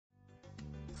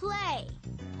Day!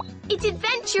 It's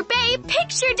Adventure Bay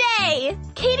Picture Day!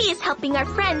 Katie is helping our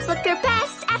friends look their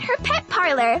best at her pet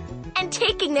parlor. And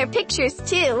taking their pictures,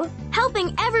 too.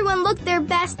 Helping everyone look their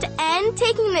best and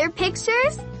taking their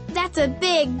pictures? That's a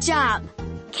big job.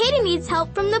 Katie needs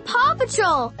help from the Paw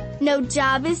Patrol. No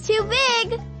job is too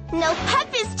big. No pup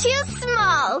is too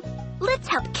small. Let's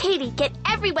help Katie get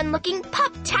everyone looking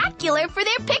pup-tacular for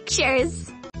their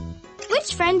pictures.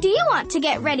 Which friend do you want to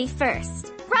get ready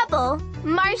first? Rubble,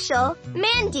 Marshall,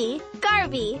 Mandy,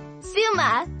 Garvey,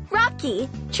 Zuma, Rocky,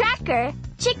 Tracker,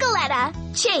 Chicoletta,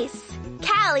 Chase,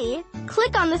 Callie.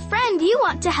 Click on the friend you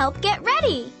want to help get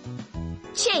ready.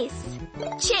 Chase,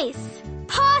 Chase,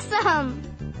 Possum.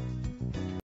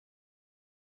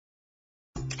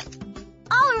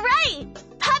 All right,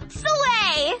 pups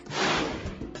away.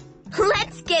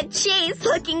 Let's get Chase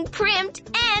looking primped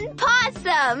and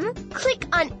possum. Click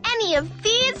on any of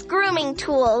these grooming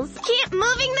tools. Keep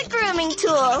moving the grooming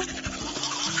tool.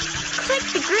 Click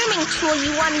the grooming tool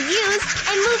you want to use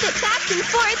and move it back and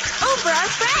forth over our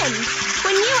friend.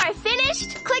 When you are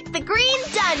finished, click the green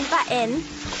Done button.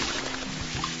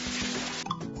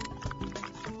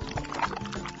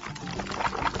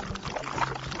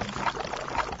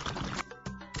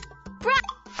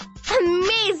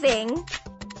 Amazing!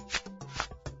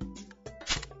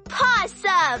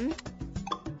 Possum!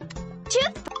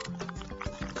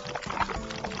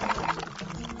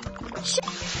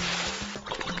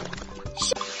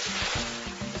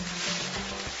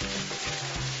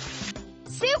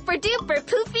 Super duper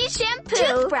poofy shampoo.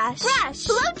 Toothbrush. Brush.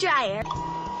 Blow dryer.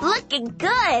 Looking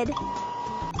good.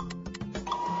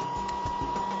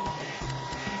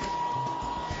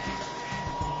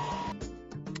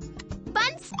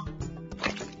 Buns.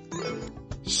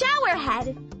 Shower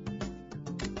head.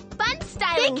 Bun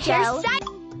styling gel.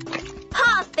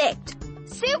 PAWfect.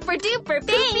 Super duper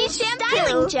poofy shampoo.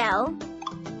 Styling gel.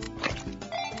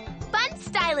 Bun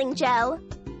styling gel.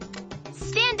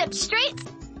 Stand up straight.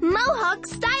 Mohawk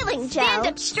styling gel. Stand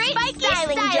up straight. Spiky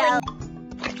styling gel.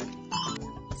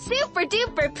 Super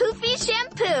duper poofy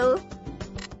shampoo.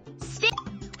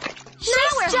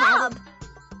 Nice job.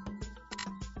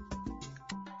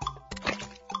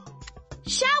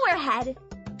 Shower head.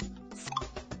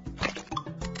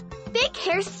 Big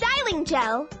hair styling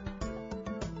gel.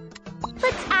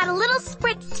 Let's add a little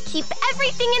spritz to keep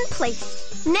everything in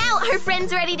place. Now our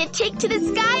friend's ready to take to the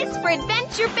skies for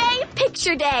Adventure Bay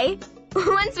Picture Day.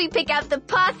 Once we pick out the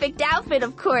PAWfect outfit,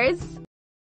 of course.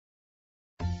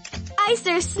 Ice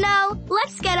or snow,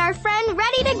 let's get our friend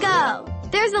ready to go.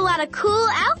 There's a lot of cool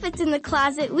outfits in the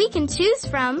closet we can choose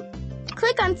from.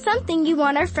 Click on something you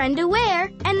want our friend to wear,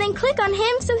 and then click on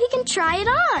him so he can try it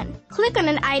on. Click on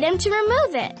an item to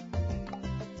remove it.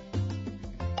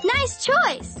 Nice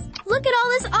choice! Look at all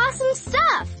this awesome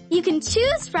stuff! You can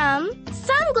choose from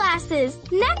sunglasses,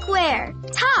 neckwear,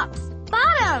 tops,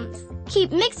 bottoms.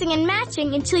 Keep mixing and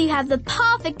matching until you have the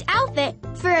PAWfect outfit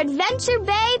for Adventure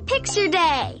Bay Picture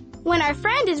Day. When our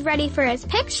friend is ready for his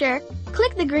picture,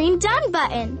 click the green Done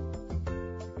button.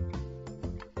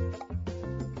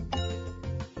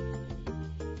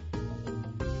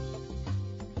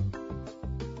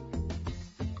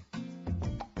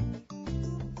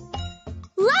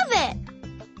 Love it!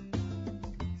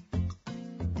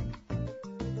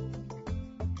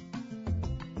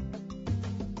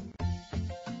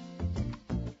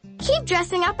 Keep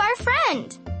dressing up our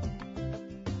friend.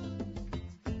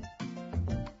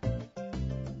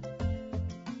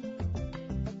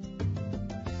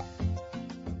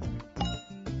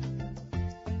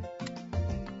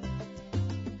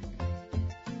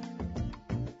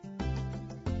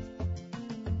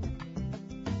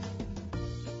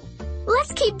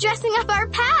 Let's keep dressing up our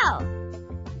pal.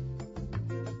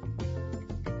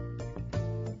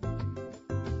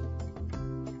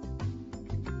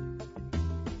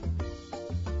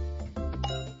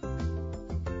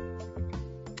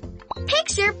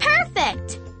 Picture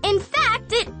perfect! In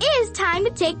fact, it is time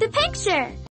to take the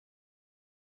picture.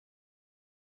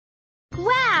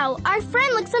 Wow, our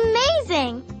friend looks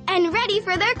amazing and ready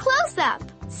for their close-up.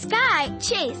 Sky,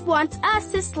 Chase, wants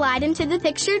us to slide into the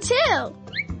picture too.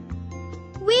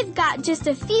 We've got just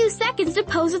a few seconds to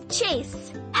pose with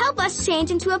Chase. Help us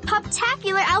change into a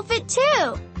pup-tacular outfit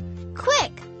too.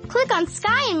 Quick, click on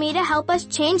Sky and me to help us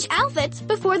change outfits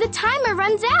before the timer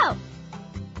runs out.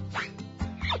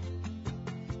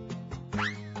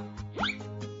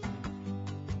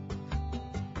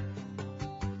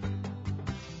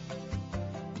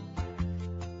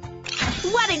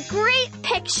 What a great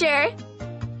picture!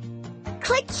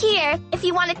 Click here if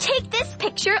you want to take this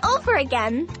picture over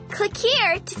again. Click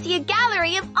here to see a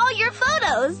gallery of all your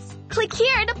photos. Click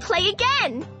here to play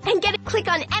again. And click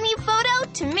on any photo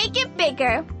to make it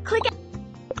bigger. Click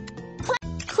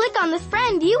on the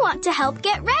friend you want to help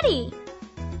get ready.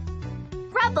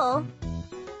 Rubble.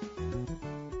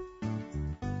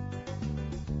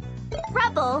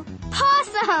 Rubble.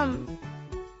 Possum.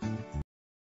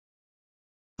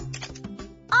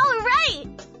 All right,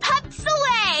 pups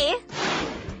away.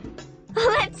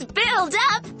 Let's build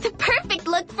up the perfect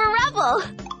look for Rubble.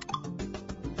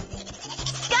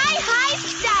 Sky high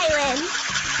styling.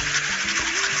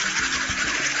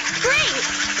 Great.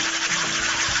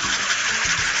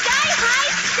 Sky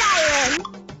high styling.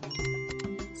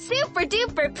 Super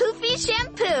duper poofy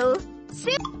shampoo.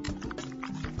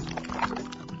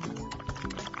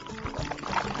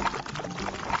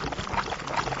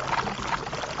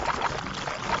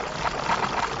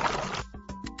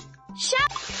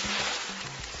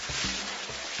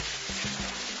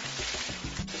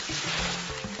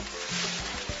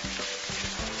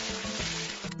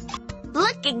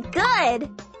 Looking good.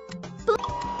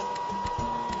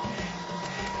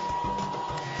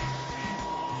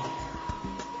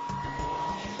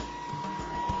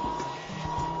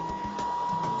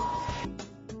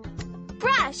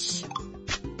 Brush.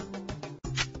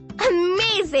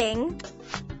 Amazing.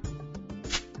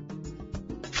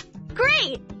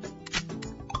 Great.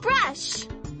 Brush.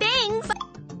 Bangs.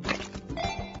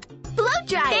 Blow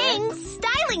dryer. Bangs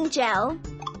styling gel.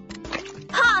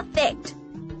 PAWfect.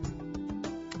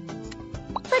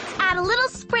 Let's add a little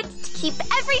spritz to keep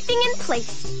everything in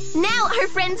place. Now our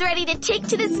friend's ready to take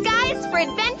to the skies for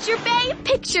Adventure Bay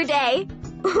Picture Day.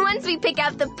 Once we pick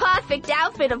out the PAWfect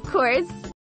outfit, of course.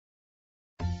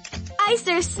 Ice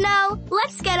or snow,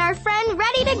 let's get our friend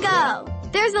ready to go.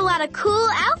 There's a lot of cool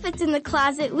outfits in the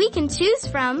closet we can choose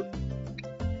from.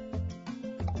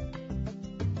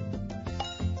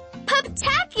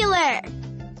 Puptacular!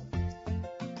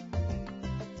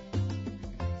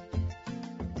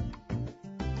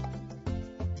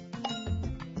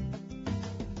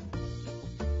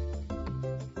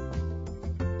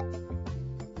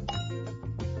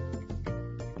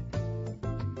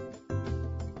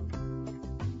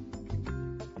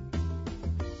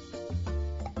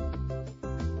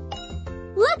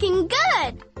 Looking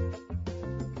good!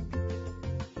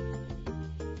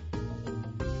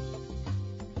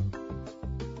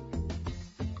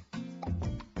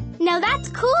 Now that's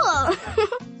cool!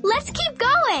 Let's keep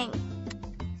going!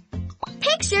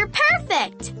 Picture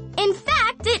perfect! In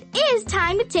fact, it is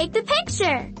time to take the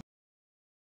picture!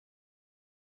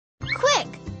 Quick!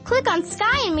 Click on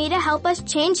Sky and Me to help us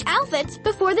change outfits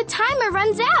before the timer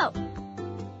runs out!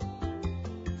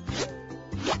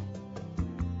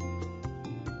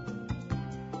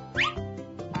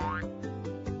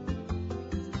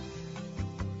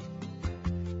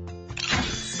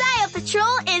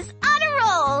 Patrol is on a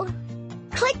roll!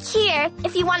 Click here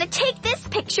if you want to take this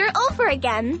picture over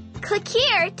again. Click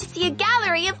here to see a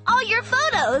gallery of all your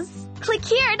photos. Click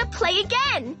here to play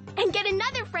again and get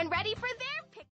another friend ready for